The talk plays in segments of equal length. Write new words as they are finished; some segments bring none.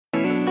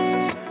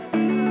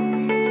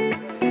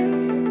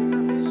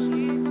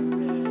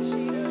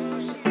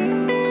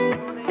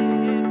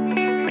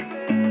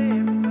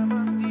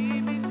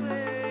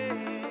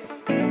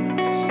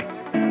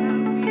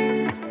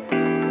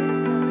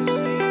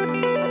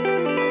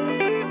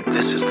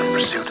This is the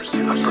pursuit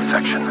of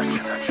perfection. Look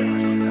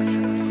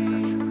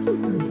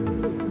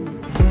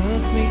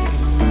me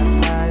in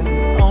the eyes, we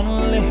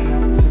only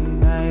have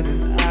tonight,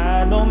 and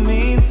I don't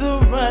mean to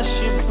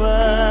rush it,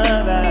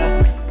 but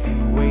I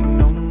can't wait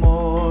no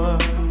more.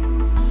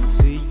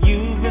 See,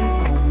 you've been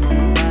on my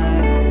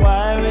mind,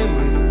 why we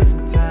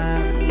wasting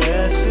time?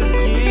 Let's just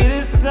get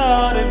it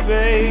started,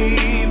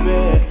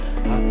 baby.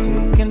 I'll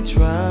take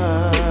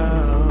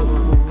control,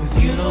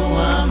 'cause you know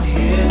I'm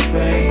here,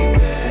 baby.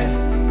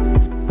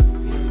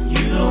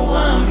 You know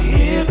I'm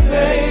here,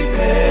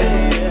 baby.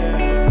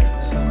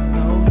 So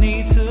no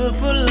need to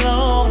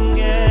prolong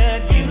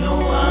it. You know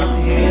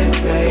I'm here,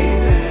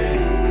 baby.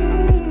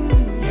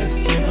 Yes,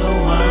 you know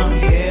I'm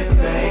here,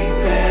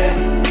 baby.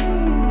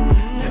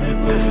 Let me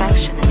put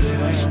perfection in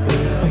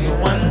you.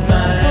 One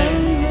time,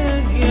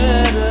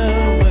 get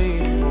away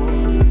for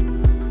it.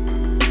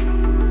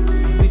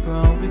 We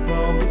grown,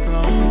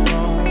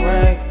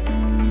 right?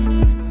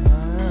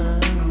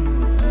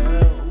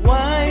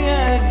 Why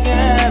I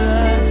gotta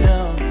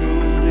jump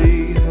through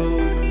these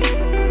hoops?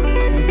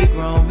 We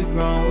grown,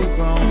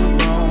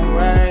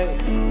 right?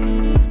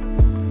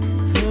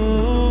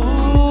 Ooh,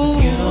 'cause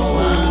you know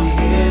I'm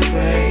here,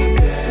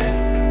 baby.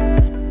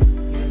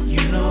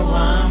 You know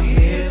I'm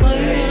here,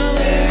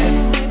 baby.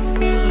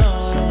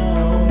 So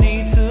no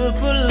need to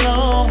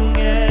prolong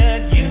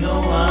it. You know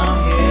I'm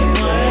here,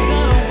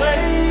 baby.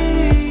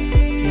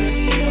 Yes,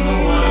 you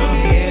know I'm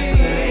here,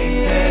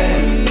 baby.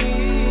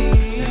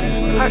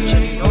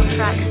 Purchase your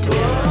tracks today.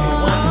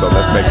 So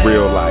let's make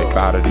real life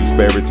out of these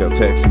fairy tale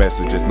text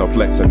messages. No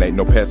flexing, ain't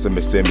no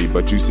pessimist in me,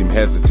 but you seem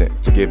hesitant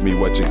to give me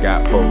what you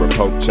got for a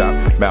poke chop.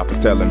 Mouth is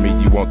telling me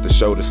you want the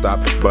show to stop,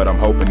 but I'm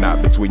hoping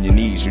not. Between your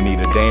knees you need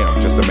a dam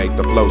just to make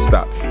the flow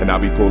stop, and I'll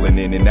be pulling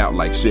in and out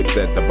like ships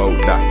at the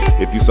boat dock.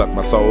 If you suck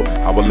my soul,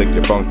 I will lick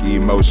your funky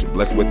emotion,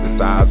 blessed with the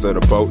size of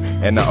the boat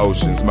and the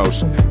ocean's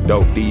motion.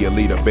 Dope D, a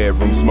leader,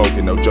 bedroom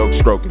smoking, no joke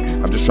stroking.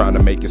 I'm just trying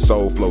to make your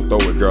soul flow, throw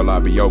it girl,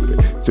 I'll be open.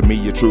 To me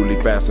you're truly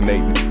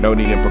fascinating, no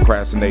need in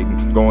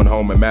procrastinating. Going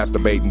home and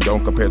masturbating,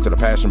 don't compare to the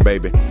passion,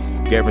 baby.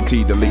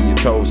 Guaranteed to leave your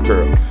toes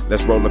curl.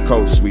 Let's roller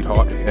coast,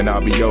 sweetheart, and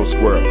I'll be your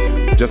squirrel.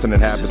 Just an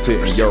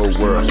inhabitant in your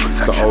world.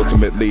 So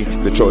ultimately,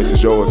 the choice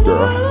is yours,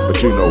 girl.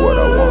 But you know what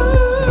I want.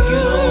 'Cause you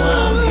know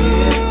I'm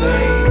here,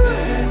 baby.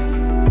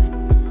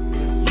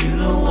 You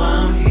know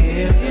I'm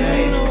here,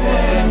 baby.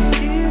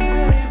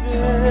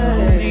 So no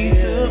need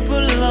to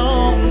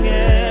prolong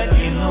it.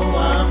 You know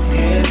I'm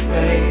here,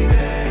 baby.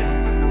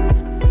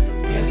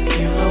 Yes,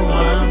 you know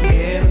I'm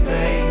here,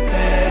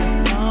 baby.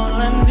 All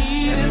I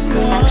need is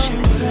perfection.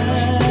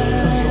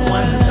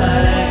 One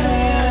time.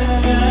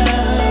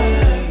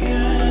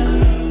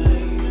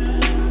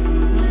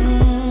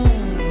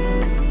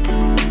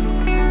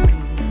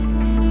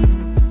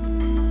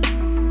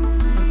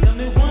 Tell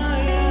me why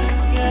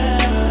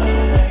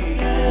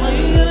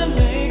you gotta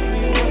make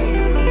me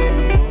wait so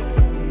long?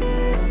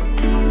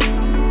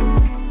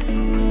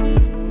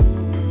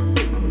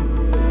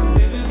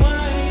 Baby,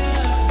 why you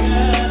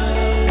gotta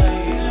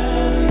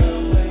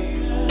wait?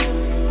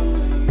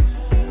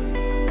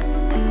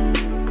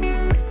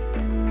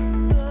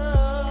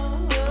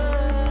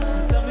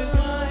 Tell me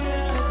why you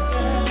gotta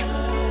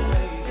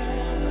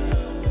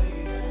wait.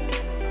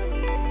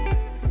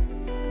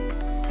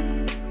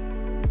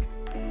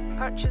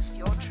 Purchase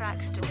your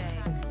tracks today.